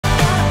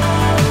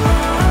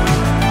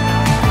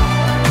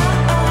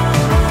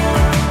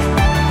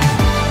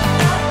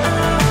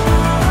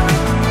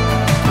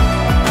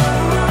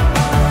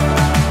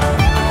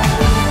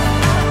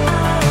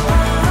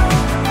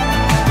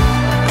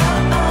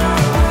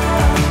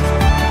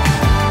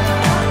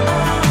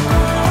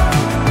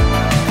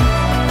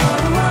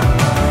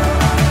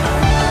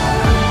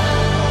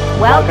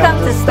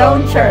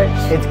Stone Church.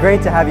 It's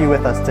great to have you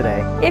with us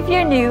today. If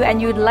you're new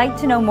and you'd like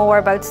to know more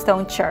about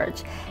Stone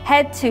Church,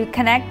 head to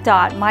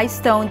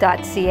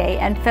connect.mystone.ca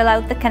and fill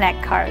out the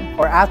Connect card.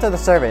 Or after the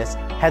service,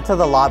 head to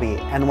the lobby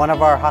and one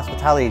of our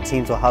hospitality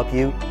teams will help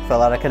you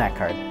fill out a Connect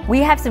card. We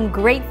have some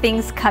great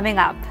things coming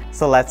up.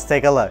 So let's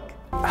take a look.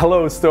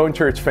 Hello, Stone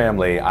Church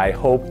family. I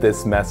hope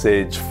this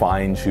message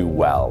finds you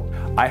well.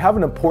 I have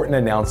an important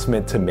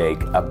announcement to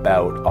make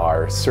about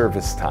our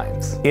service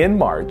times. In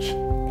March,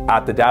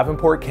 at the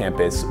Davenport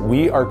campus,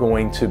 we are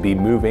going to be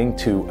moving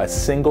to a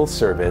single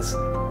service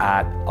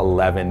at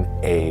 11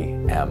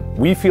 a.m.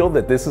 We feel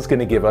that this is going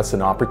to give us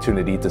an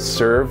opportunity to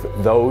serve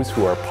those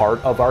who are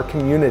part of our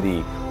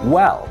community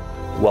well,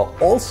 while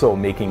also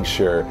making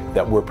sure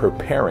that we're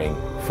preparing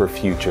for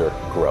future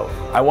growth.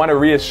 I want to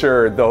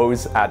reassure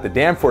those at the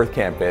Danforth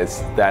campus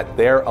that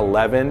their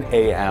 11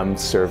 a.m.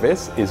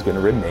 service is going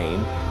to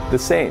remain the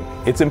same.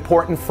 It's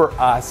important for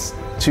us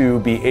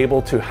to be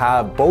able to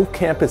have both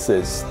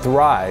campuses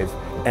thrive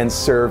and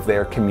serve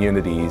their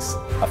communities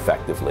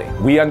effectively.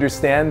 We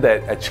understand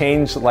that a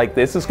change like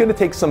this is going to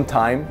take some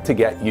time to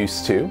get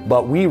used to,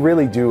 but we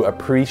really do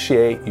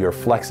appreciate your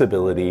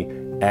flexibility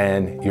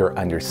and your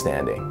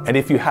understanding. And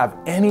if you have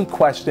any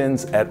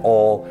questions at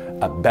all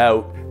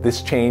about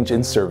this change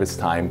in service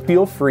time,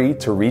 feel free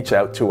to reach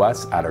out to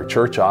us at our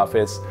church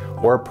office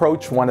or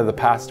approach one of the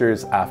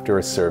pastors after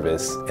a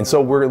service. And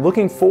so we're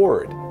looking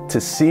forward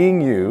to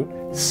seeing you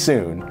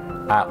soon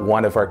at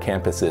one of our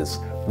campuses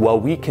while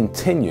we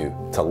continue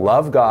to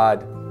love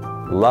God,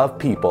 love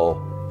people,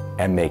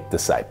 and make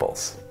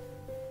disciples.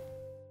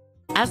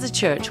 As a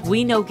church,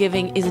 we know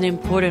giving is an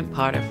important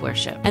part of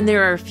worship, and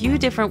there are a few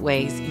different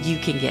ways you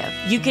can give.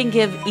 You can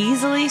give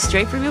easily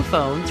straight from your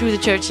phone through the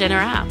Church Center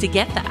app. To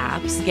get the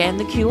app, scan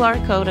the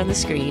QR code on the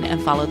screen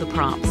and follow the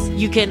prompts.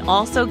 You can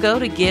also go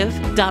to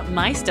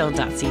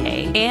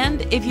give.mystone.ca,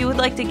 and if you would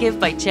like to give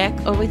by check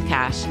or with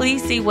cash,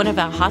 please see one of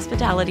our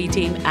hospitality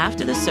team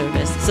after the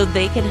service so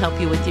they can help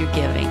you with your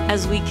giving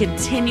as we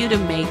continue to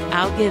make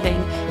our giving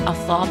a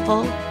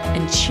thoughtful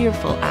and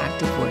cheerful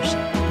act of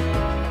worship.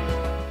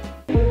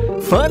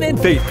 Fun and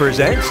Faith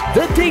presents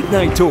the Date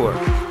Night Tour.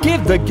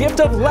 Give the gift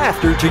of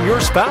laughter to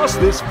your spouse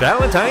this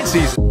Valentine's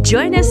season.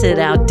 Join us at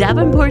our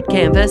Davenport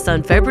campus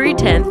on February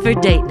 10th for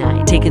Date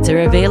Night. Tickets are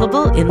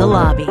available in the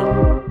lobby.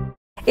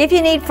 If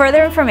you need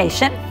further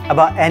information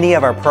About any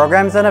of our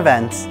programs and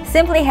events,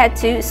 simply head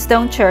to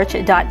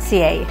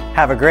stonechurch.ca.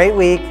 have a great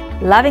week,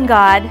 Loving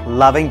God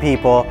loving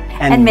people,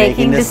 and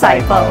making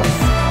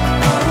disciples.